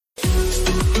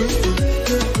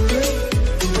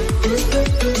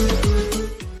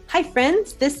Hi,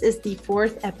 friends. This is the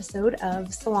fourth episode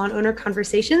of Salon Owner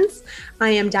Conversations. I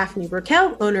am Daphne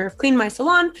Burkell, owner of Clean My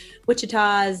Salon,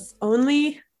 Wichita's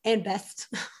only and best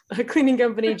cleaning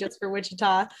company just for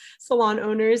Wichita salon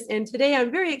owners. And today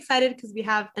I'm very excited because we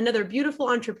have another beautiful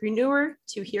entrepreneur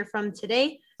to hear from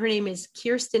today. Her name is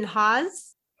Kirsten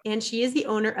Haas, and she is the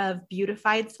owner of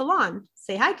Beautified Salon.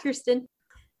 Say hi, Kirsten.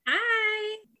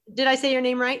 Hi. Did I say your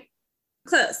name right?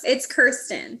 Close. It's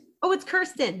Kirsten. Oh, it's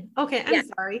Kirsten. Okay, I'm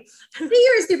sorry.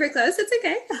 You were super close. It's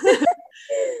okay.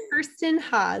 Kirsten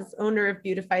Haas, owner of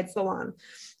Beautified Salon.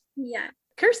 Yeah.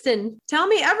 Kirsten, tell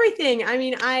me everything. I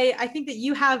mean, I think that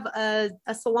you have a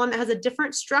salon that has a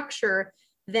different structure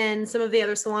than some of the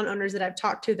other salon owners that I've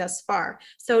talked to thus far.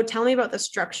 So tell me about the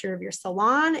structure of your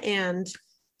salon and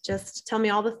just tell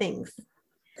me all the things.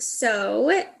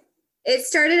 So it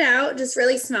started out just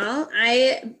really small.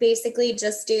 I basically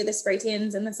just do the spray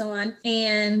tans in the salon,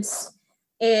 and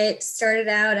it started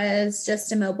out as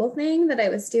just a mobile thing that I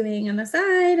was doing on the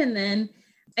side. And then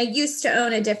I used to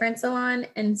own a different salon.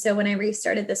 And so when I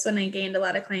restarted this one, I gained a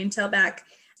lot of clientele back.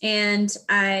 And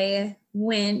I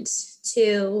went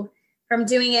from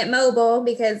doing it mobile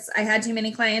because I had too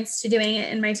many clients to doing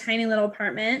it in my tiny little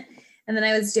apartment. And then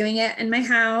I was doing it in my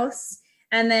house.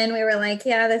 And then we were like,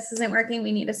 yeah, this isn't working.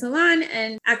 We need a salon.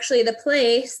 And actually the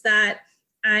place that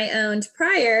I owned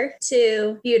prior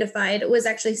to Beautified was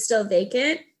actually still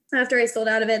vacant. After I sold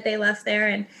out of it, they left there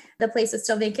and the place was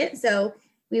still vacant. So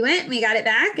we went, we got it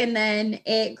back, and then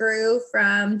it grew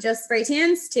from just spray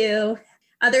tans to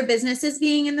other businesses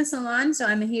being in the salon. So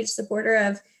I'm a huge supporter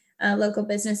of local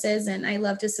businesses, and I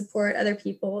love to support other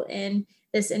people in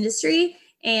this industry.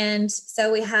 And so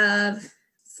we have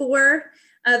 4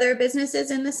 other businesses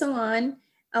in the salon,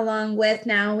 along with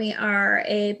now we are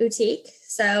a boutique.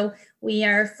 So we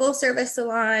are a full service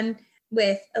salon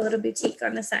with a little boutique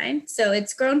on the side. So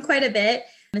it's grown quite a bit,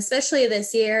 especially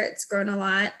this year. It's grown a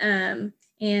lot.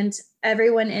 And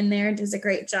everyone in there does a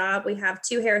great job. We have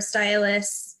 2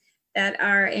 hairstylists that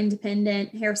are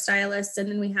independent hairstylists. And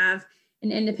then we have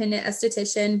an independent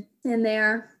esthetician in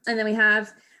there. And then we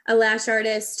have a lash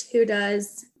artist who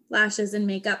does lashes and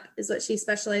makeup is what she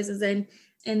specializes in.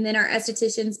 And then our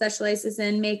esthetician specializes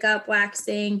in makeup,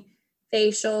 waxing,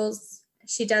 facials.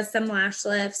 She does some lash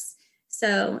lifts.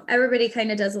 So everybody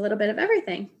kind of does a little bit of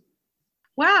everything.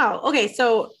 Wow. Okay.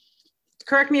 So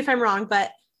correct me if I'm wrong, but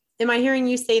am I hearing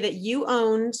you say that you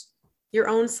owned your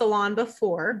own salon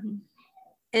before,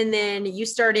 and then you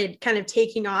started kind of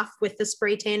taking off with the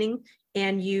spray tanning,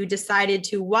 and you decided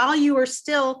to, while you were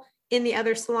still in the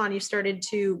other salon, you started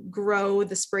to grow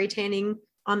the spray tanning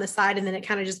on the side, and then it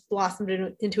kind of just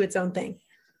blossomed into its own thing?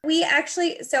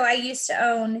 So I used to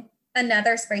own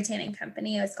another spray tanning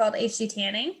company. It was called HD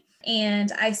Tanning,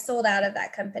 and I sold out of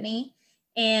that company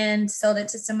and sold it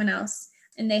to someone else,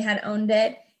 and they had owned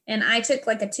it. And I took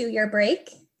like a 2-year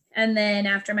break. And then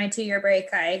after my 2-year break,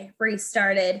 I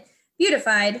restarted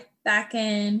Beautified back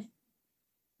in,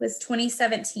 was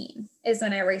 2017 is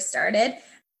when I restarted.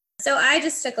 So I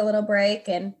just took a little break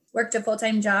and worked a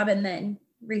full-time job, and then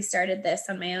restarted this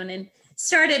on my own and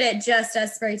started it just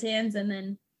as spray tans. And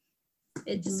then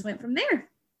it just went from there.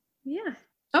 Yeah.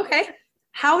 Okay.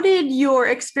 How did your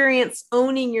experience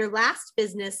owning your last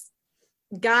business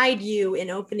guide you in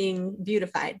opening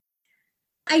Beautified?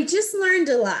 I just learned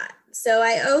a lot. So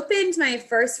I opened my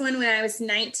first one when I was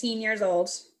 19 years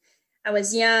old. I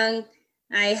was young.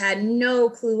 I had no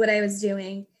clue what I was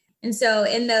doing. And so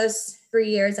in those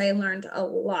 3 years, I learned a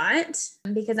lot,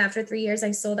 because after 3 years, I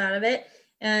sold out of it.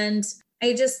 And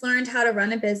I just learned how to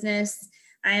run a business.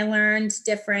 I learned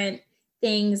different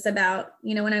things about,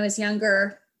 when I was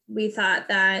younger, we thought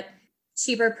that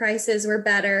cheaper prices were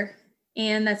better.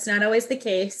 And that's not always the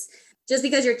case. Just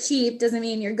because you're cheap doesn't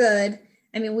mean you're good.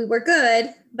 I mean, we were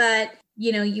good, but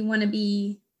you want to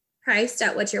be priced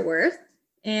at what you're worth,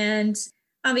 and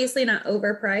obviously not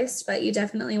overpriced, but you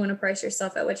definitely want to price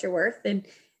yourself at what you're worth. And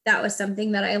that was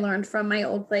something that I learned from my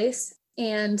old place.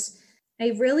 And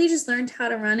I really just learned how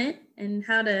to run it and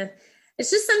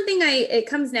it's just something it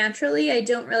comes naturally. I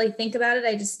don't really think about it.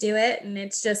 I just do it. And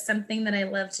it's just something that I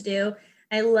love to do.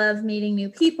 I love meeting new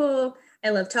people. I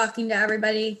love talking to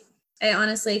everybody. I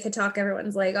honestly could talk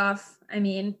everyone's leg off. I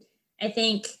mean, I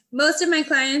think most of my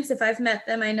clients, if I've met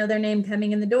them, I know their name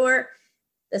coming in the door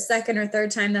the second or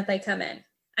third time that they come in.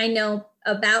 I know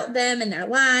about them and their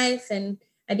life, and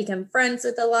I become friends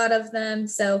with a lot of them.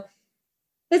 So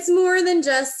it's more than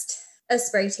just a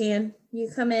spray tan. You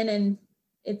come in and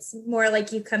it's more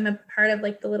like you come a part of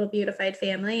like the little Beautified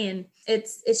family, and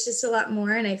it's just a lot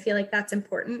more. And I feel like that's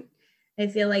important. I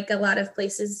feel like a lot of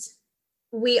places,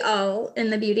 we all in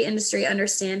the beauty industry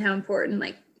understand how important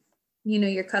like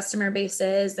your customer base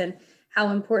is and how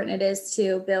important it is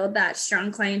to build that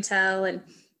strong clientele. And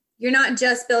you're not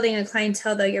just building a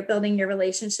clientele, though, you're building your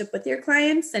relationship with your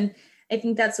clients. And I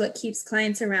think that's what keeps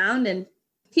clients around. And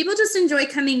people just enjoy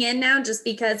coming in now just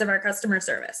because of our customer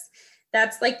service.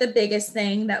 That's like the biggest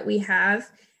thing that we have.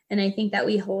 And I think that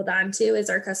we hold on to is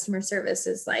our customer service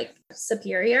is like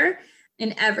superior.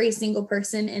 And every single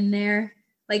person in there,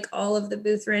 like all of the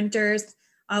booth renters,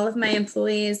 all of my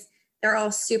employees, they're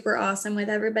all super awesome with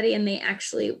everybody. And they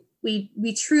actually,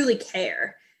 we truly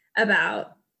care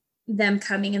about them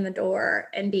coming in the door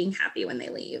and being happy when they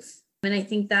leave. And I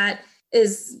think that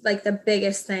is like the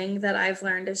biggest thing that I've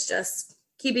learned is just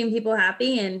keeping people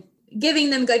happy and giving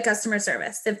them good customer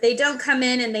service. If they don't come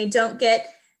in and they don't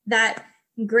get that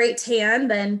great tan,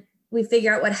 then we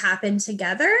figure out what happened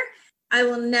together. I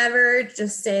will never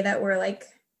just say that we're like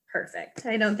perfect.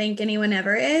 I don't think anyone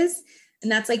ever is.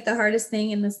 And that's like the hardest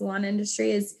thing in the salon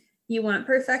industry is you want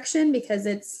perfection because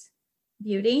it's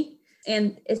beauty.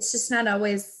 And it's just not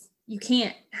always, you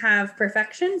can't have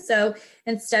perfection. So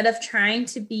instead of trying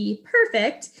to be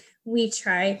perfect, we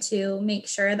try to make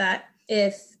sure that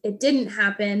if it didn't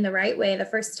happen the right way the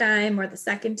first time or the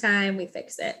second time, we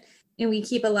fix it. And we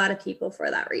keep a lot of people for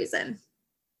that reason.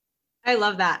 I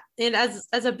love that. And as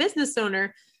a business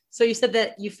owner, so you said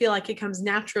that you feel like it comes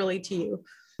naturally to you,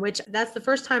 which that's the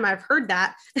first time I've heard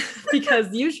that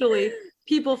because usually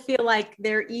people feel like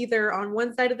they're either on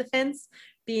one side of the fence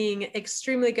being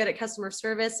extremely good at customer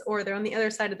service, or they're on the other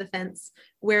side of the fence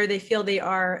where they feel they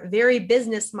are very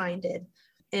business minded.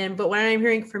 But what I'm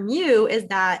hearing from you is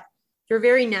that you're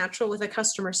very natural with a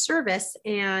customer service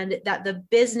and that the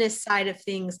business side of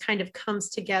things kind of comes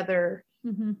together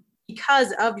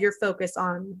because of your focus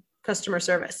on customer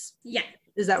service. Yeah.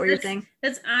 Is that what you're saying?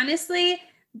 That's honestly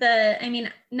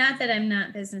not that I'm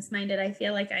not business minded. I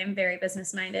feel like I'm very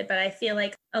business minded, but I feel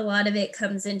like a lot of it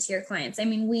comes into your clients. I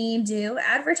mean, we do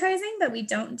advertising, but we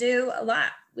don't do a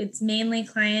lot. It's mainly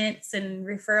clients and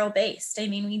referral based. I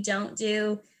mean, we don't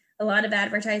do a lot of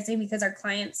advertising because our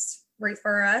clients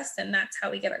refer us and that's how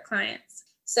we get our clients.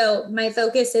 So my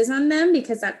focus is on them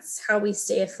because that's how we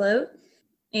stay afloat.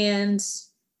 And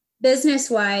business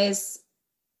wise,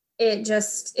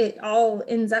 it all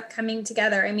ends up coming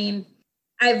together. I mean,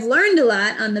 I've learned a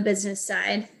lot on the business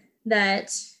side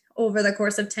that over the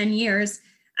course of 10 years,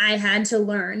 I had to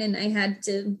learn, and I had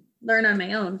to learn on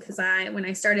my own because when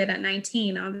I started at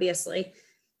 19, obviously,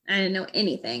 I didn't know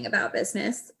anything about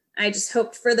business. I just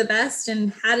hoped for the best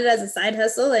and had it as a side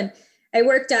hustle. And I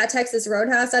worked at Texas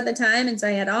Roadhouse at the time. And so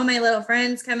I had all my little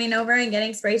friends coming over and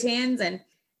getting spray tans. And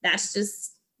that's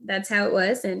how it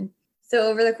was. And so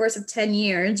over the course of 10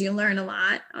 years, you learn a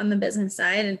lot on the business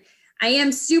side. And I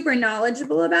am super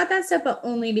knowledgeable about that stuff, but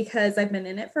only because I've been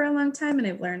in it for a long time and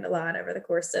I've learned a lot over the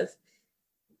course of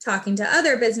talking to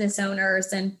other business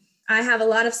owners. And I have a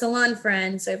lot of salon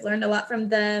friends, so I've learned a lot from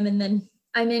them. And then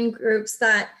I'm in groups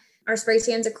that are spray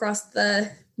tans across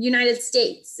the United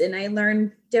States, and I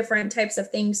learn different types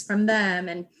of things from them.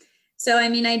 And so, I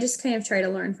mean, I just kind of try to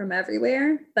learn from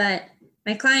everywhere, but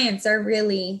my clients are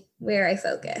really where I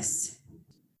focus.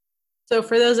 So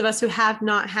for those of us who have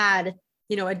not had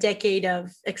a decade of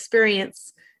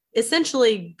experience,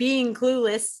 essentially being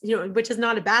clueless, which is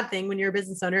not a bad thing when you're a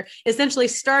business owner, essentially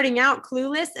starting out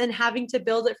clueless and having to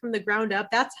build it from the ground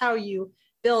up. That's how you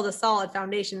build a solid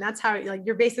foundation. That's how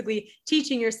you're basically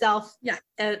teaching yourself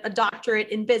a doctorate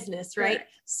in business, right?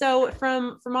 So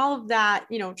from all of that,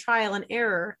 trial and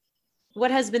error,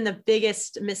 what has been the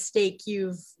biggest mistake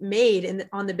you've made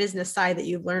on the business side that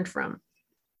you've learned from?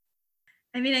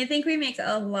 I mean, I think we make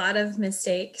a lot of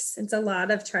mistakes. It's a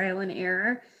lot of trial and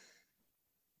error.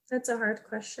 That's a hard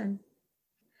question.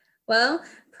 Well,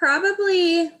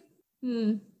 probably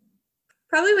when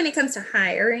it comes to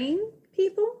hiring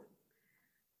people,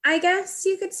 I guess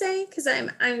you could say, because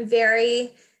I'm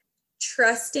very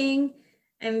trusting.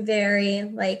 I'm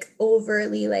very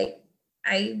overly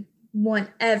I want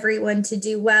everyone to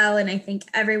do well, and I think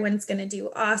everyone's going to do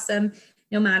awesome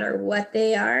no matter what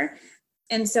they are.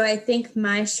 And so I think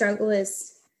my struggle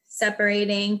is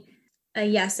separating a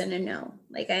yes and a no.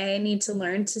 I need to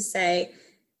learn to say,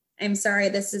 I'm sorry,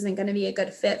 this isn't going to be a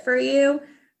good fit for you,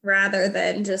 rather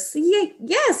than just,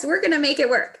 yes, we're going to make it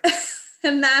work.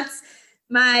 And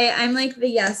I'm like the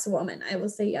yes woman. I will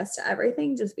say yes to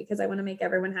everything just because I want to make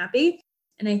everyone happy.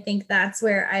 And I think that's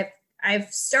where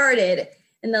I've started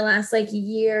in the last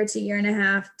year to year and a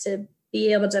half to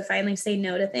be able to finally say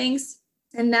no to things.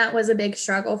 And that was a big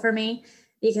struggle for me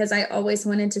because I always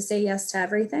wanted to say yes to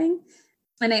everything.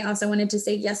 And I also wanted to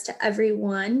say yes to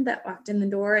everyone that walked in the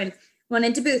door and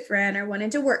wanted to booth rent or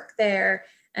wanted to work there.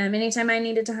 Anytime I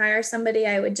needed to hire somebody,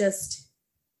 I would just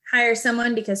hire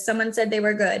someone because someone said they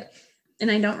were good. And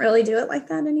I don't really do it like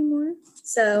that anymore.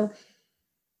 So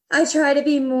I try to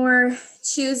be more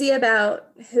choosy about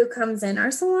who comes in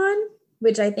our salon,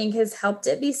 which I think has helped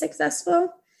it be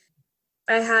successful.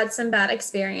 I had some bad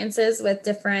experiences with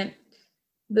different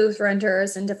booth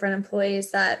renters and different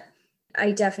employees that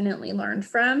I definitely learned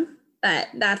from, but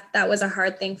that was a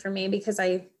hard thing for me because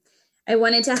I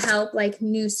wanted to help like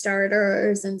new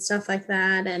starters and stuff like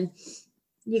that. And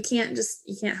you can't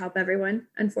help everyone,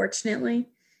 unfortunately.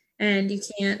 And you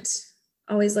can't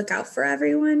always look out for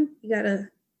everyone. You got to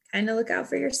kind of look out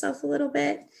for yourself a little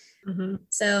bit. Mm-hmm.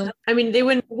 So, I mean, there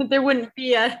wouldn't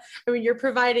be you're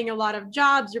providing a lot of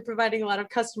jobs, you're providing a lot of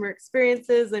customer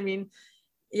experiences. I mean,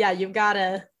 yeah, you've got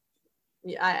to,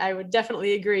 I would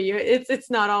definitely agree.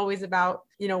 It's not always about,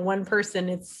 one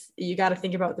person. You got to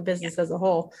think about the business as a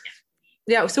whole.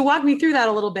 Yeah. So walk me through that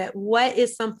a little bit. What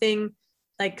is something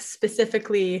like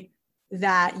specifically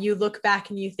that you look back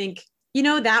and you think,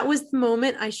 that was the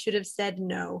moment I should have said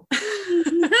no?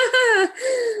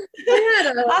 I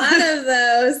had a lot of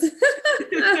those.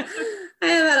 I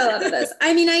have had a lot of those.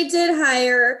 I mean, I did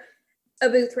hire a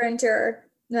booth renter,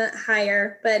 not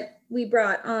hire, but we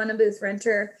brought on a booth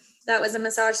renter that was a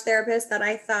massage therapist that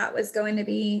I thought was going to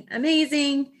be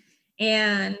amazing.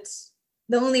 And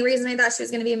the only reason I thought she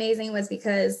was going to be amazing was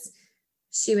because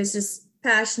she was just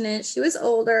passionate. She was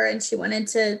older and she wanted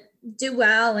to do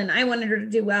well. And I wanted her to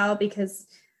do well because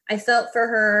I felt for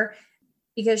her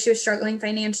because she was struggling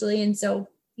financially. And so,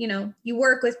 you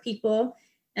work with people,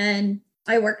 and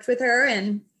I worked with her,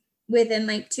 and within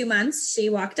like 2 months, she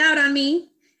walked out on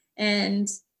me. And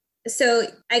so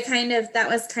that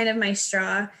was kind of my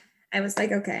straw. I was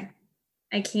like, okay,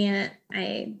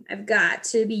 I've got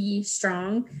to be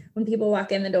strong when people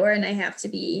walk in the door, and I have to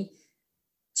be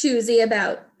choosy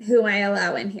about who I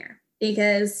allow in here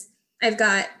because I've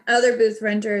got other booth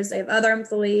renters, I have other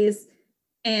employees,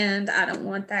 and I don't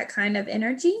want that kind of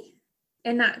energy,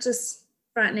 and not just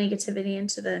brought negativity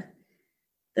into the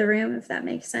room, if that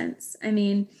makes sense. I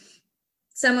mean,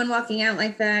 someone walking out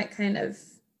like that kind of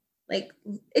like,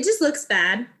 it just looks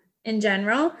bad in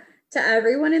general to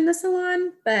everyone in the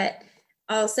salon, but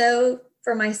also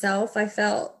for myself, I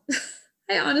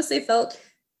honestly felt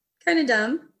kind of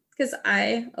dumb because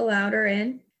I allowed her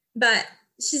in, but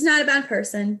she's not a bad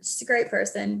person. She's a great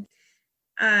person.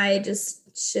 I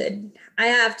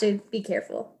have to be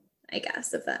careful, I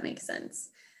guess, if that makes sense.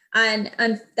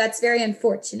 And that's very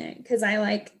unfortunate because I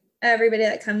like everybody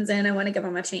that comes in, I want to give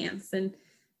them a chance. And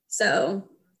so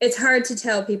it's hard to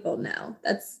tell people no.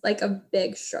 That's like a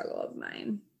big struggle of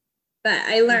mine. But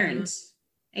I learned,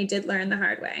 I did learn the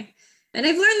hard way. And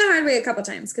I've learned the hard way a couple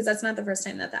times because that's not the first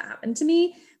time that happened to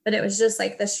me, but it was just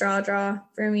like the straw draw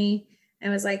for me. I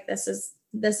was like, this is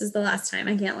the last time.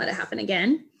 I can't let it happen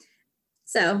again.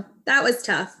 So that was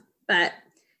tough. But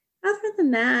other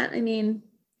than that, I mean,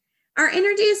 our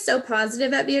energy is so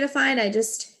positive at Beautified.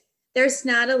 There's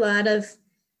not a lot of,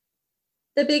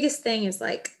 the biggest thing is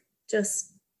like,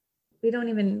 just,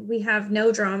 we have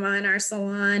no drama in our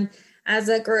salon as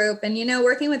a group. And,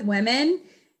 working with women,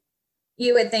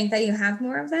 you would think that you have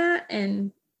more of that.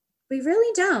 And we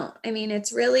really don't. I mean,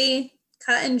 it's really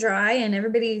cut and dry and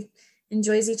everybody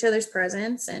enjoys each other's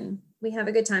presence and we have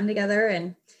a good time together.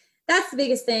 And that's the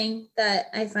biggest thing that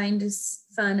I find is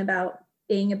fun about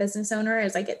being a business owner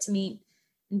is I get to meet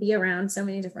and be around so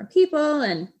many different people.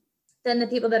 And then the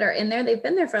people that are in there, they've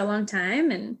been there for a long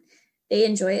time and they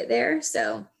enjoy it there.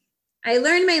 So I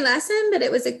learned my lesson, but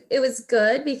it was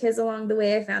good because along the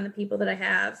way I found the people that I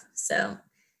have. So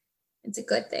it's a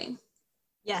good thing.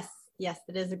 Yes,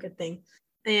 it is a good thing.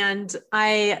 And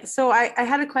I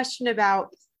had a question about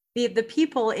the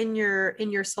people in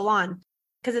your salon,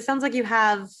 because it sounds like you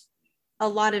have a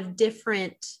lot of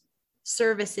different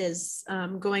services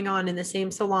going on in the same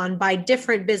salon by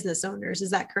different business owners. Is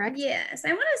that correct? Yes. I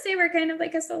want to say we're kind of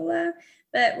like a sola,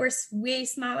 but we're way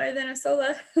smaller than a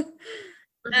sola.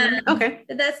 Okay.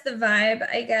 That's the vibe,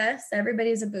 I guess.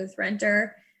 Everybody's a booth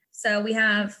renter. So we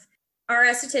have our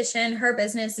esthetician, her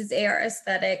business is AR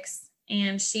Aesthetics,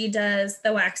 and she does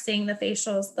the waxing, the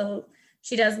facials,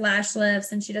 she does lash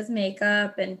lifts, and she does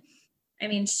makeup. And I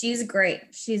mean, she's great.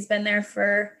 She's been there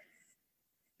for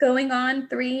going on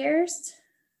 3 years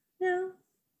now,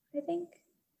 I think.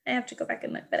 I have to go back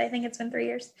and look, but I think it's been 3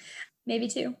 years, maybe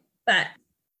 2. But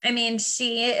I mean,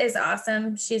 she is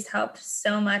awesome. She's helped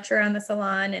so much around the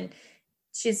salon, and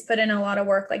she's put in a lot of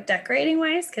work, like decorating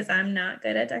wise, because I'm not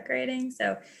good at decorating.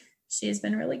 So she's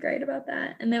been really great about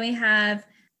that. And then we have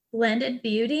Blended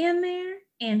Beauty in there,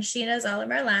 and she does all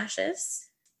of our lashes,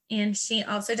 and she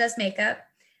also does makeup.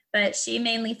 but she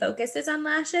mainly focuses on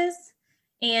lashes.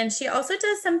 And she also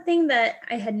does something that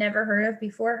I had never heard of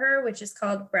before her, which is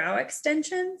called brow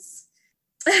extensions.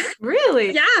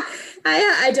 Really? Yeah,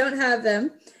 I don't have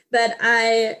them, but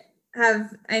they're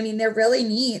really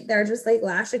neat. They're just like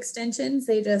lash extensions.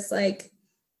 They just like,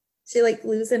 she like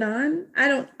glues it on. I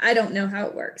don't know how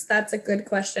it works. That's a good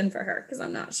question for her because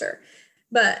I'm not sure.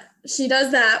 But she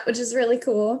does that, which is really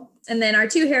cool. And then our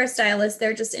two hairstylists,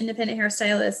 they're just independent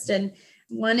hairstylists. And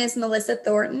one is Melissa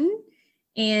Thornton,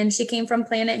 and she came from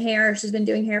Planet Hair. She's been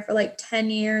doing hair for like 10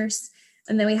 years.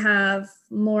 And then we have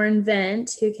Lauren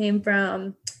Vent, who came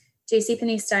from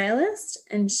JCPenney Stylist,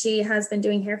 and she has been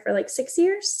doing hair for like 6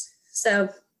 years. So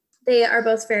they are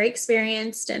both very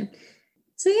experienced. And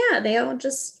so, yeah,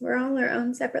 we're all our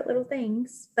own separate little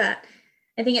things. But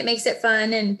I think it makes it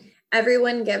fun, and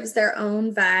everyone gives their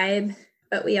own vibe,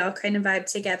 but we all kind of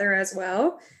vibe together as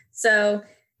well. So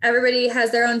everybody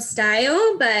has their own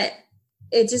style, but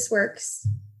it just works.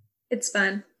 It's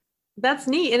fun. That's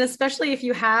neat. And especially if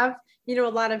you have, a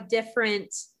lot of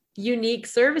different unique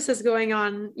services going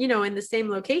on, in the same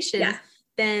location,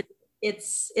 then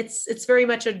it's very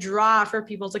much a draw for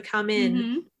people to come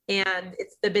in, and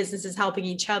it's the businesses helping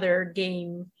each other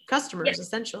gain customers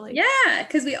essentially. Yeah.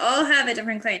 Cause we all have a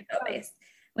different clientele base.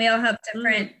 We all have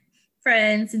different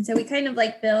friends. And so we kind of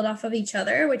like build off of each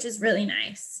other, which is really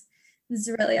nice. This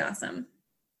is really awesome.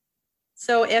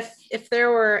 So if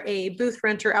there were a booth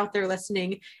renter out there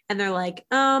listening and they're like,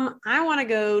 I want to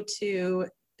go to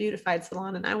Beautified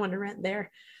Salon and I want to rent there,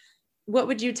 what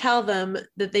would you tell them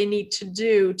that they need to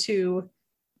do to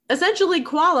essentially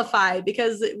qualify?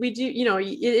 Because we do,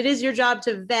 it is your job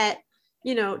to vet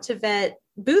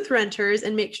booth renters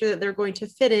and make sure that they're going to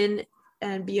fit in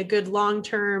and be a good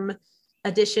long-term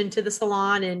addition to the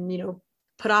salon and,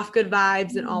 put off good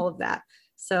vibes and all of that.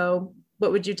 So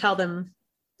what would you tell them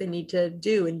they need to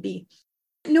do and be?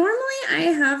 Normally I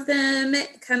have them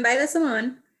come by the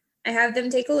salon. I have them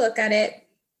take a look at it.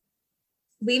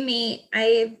 We meet,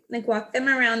 I like walk them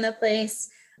around the place.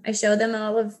 I show them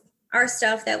all of our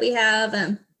stuff that we have.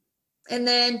 And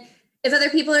then if other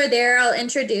people are there, I'll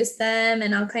introduce them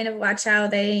and I'll kind of watch how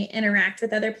they interact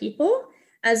with other people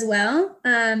as well.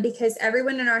 Because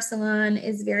everyone in our salon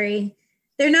is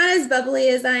they're not as bubbly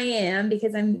as I am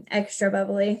because I'm extra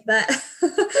bubbly, but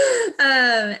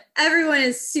everyone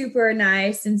is super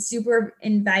nice and super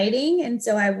inviting. And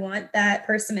so I want that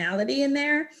personality in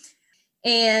there.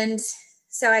 And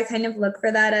so I kind of look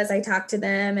for that as I talk to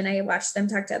them and I watch them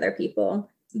talk to other people.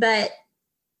 But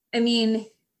I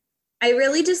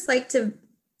really just like to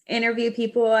interview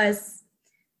people as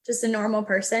just a normal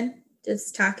person,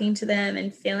 just talking to them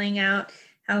and feeling out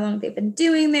how long they've been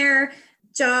doing their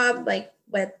job, like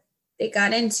what they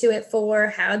got into it for,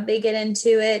 how'd they get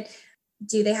into it,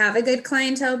 do they have a good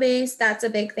clientele base? That's a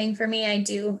big thing for me. I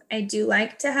do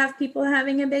like to have people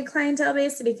having a big clientele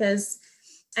base because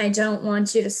I don't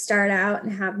want you to start out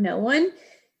and have no one.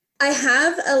 I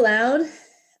have allowed,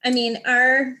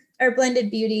 our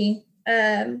blended beauty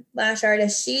lash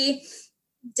artist, she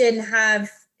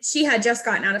had just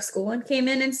gotten out of school and came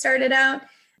in and started out,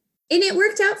 and it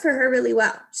worked out for her really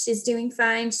well. She's doing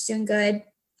fine. She's doing good.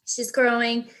 She's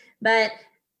growing, but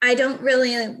I don't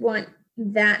really want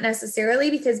that necessarily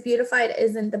because Beautified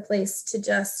isn't the place to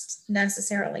just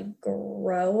necessarily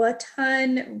grow a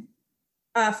ton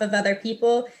off of other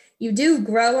people. You do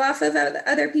grow off of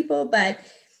other people, but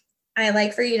I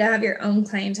like for you to have your own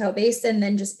clientele base and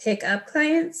then just pick up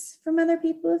clients from other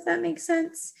people, if that makes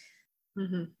sense.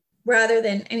 Rather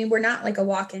than, we're not like a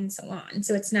walk-in salon.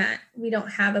 So we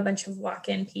don't have a bunch of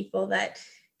walk-in people that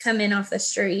come in off the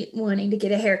street wanting to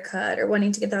get a haircut or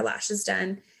wanting to get their lashes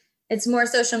done. It's more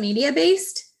social media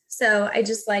based. So I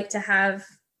just like to have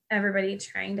everybody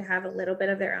trying to have a little bit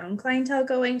of their own clientele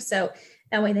going. So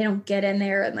that way they don't get in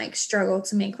there and like struggle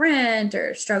to make rent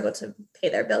or struggle to pay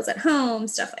their bills at home,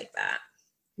 stuff like that.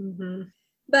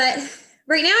 But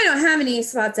right now I don't have any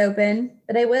spots open,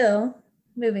 but I will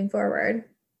moving forward.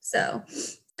 So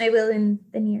I will in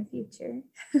the near future.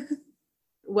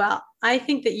 Well, I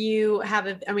think that you have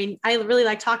I really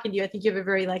like talking to you. I think you have a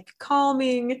very like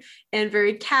calming and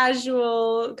very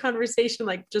casual conversation,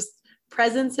 like just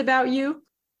presence about you.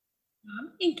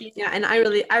 Thank you. Yeah. And I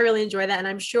really enjoy that. And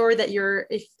I'm sure that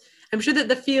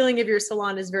the feeling of your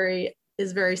salon is very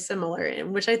similar,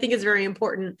 and which I think is very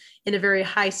important in a very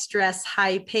high stress,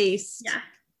 high paced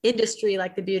industry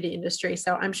like the beauty industry.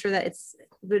 So I'm sure that it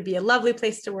would be a lovely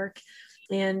place to work.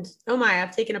 And oh my,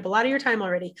 I've taken up a lot of your time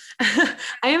already.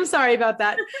 I am sorry about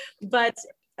that. But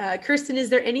Kirsten, is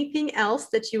there anything else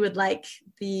that you would like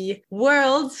the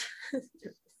world,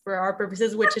 for our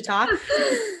purposes, Wichita,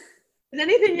 Is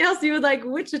anything else you would like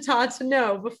Wichita to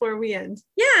know before we end?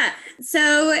 Yeah.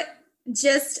 So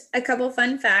just a couple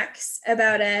fun facts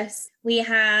about us. We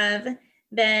have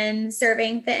been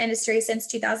serving the industry since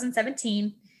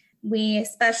 2017. We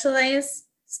specialize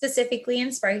specifically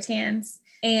in spray tans,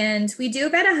 and we do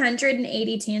about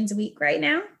 180 tans a week right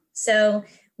now. So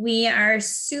we are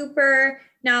super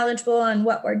knowledgeable on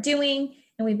what we're doing,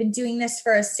 and we've been doing this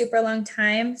for a super long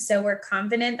time. So we're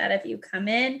confident that if you come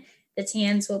in, the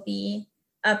tans will be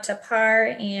up to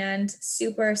par and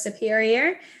super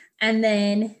superior. And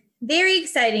then very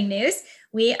exciting news,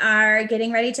 we are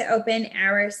getting ready to open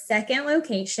our second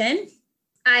location.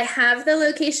 I have the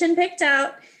location picked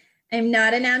out. I'm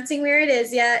not announcing where it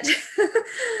is yet,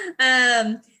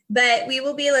 but we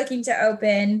will be looking to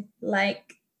open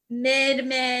like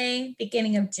mid-May,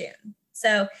 beginning of June.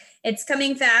 So it's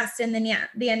coming fast, and then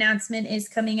the announcement is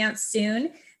coming out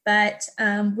soon. But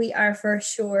we are for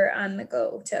sure on the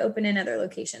go to open another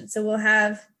location. So we'll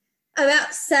have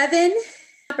about 7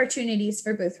 opportunities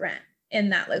for booth rent in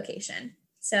that location.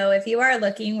 So if you are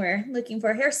looking, we're looking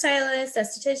for hairstylists,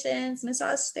 estheticians,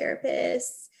 massage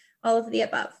therapists, all of the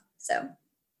above. So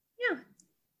yeah.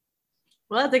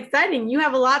 Well, that's exciting. You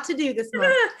have a lot to do this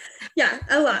month. Yeah,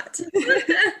 a lot.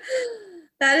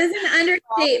 That is an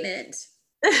understatement.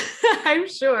 I'm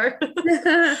sure.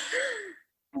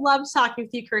 Love talking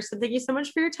with you, Kirsten. Thank you so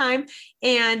much for your time.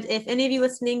 And if any of you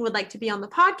listening would like to be on the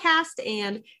podcast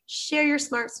and share your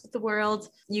smarts with the world,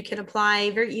 you can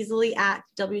apply very easily at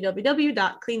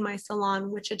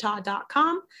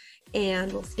www.cleanmysalonwichita.com.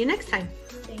 And we'll see you next time.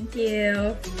 Thank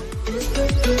you.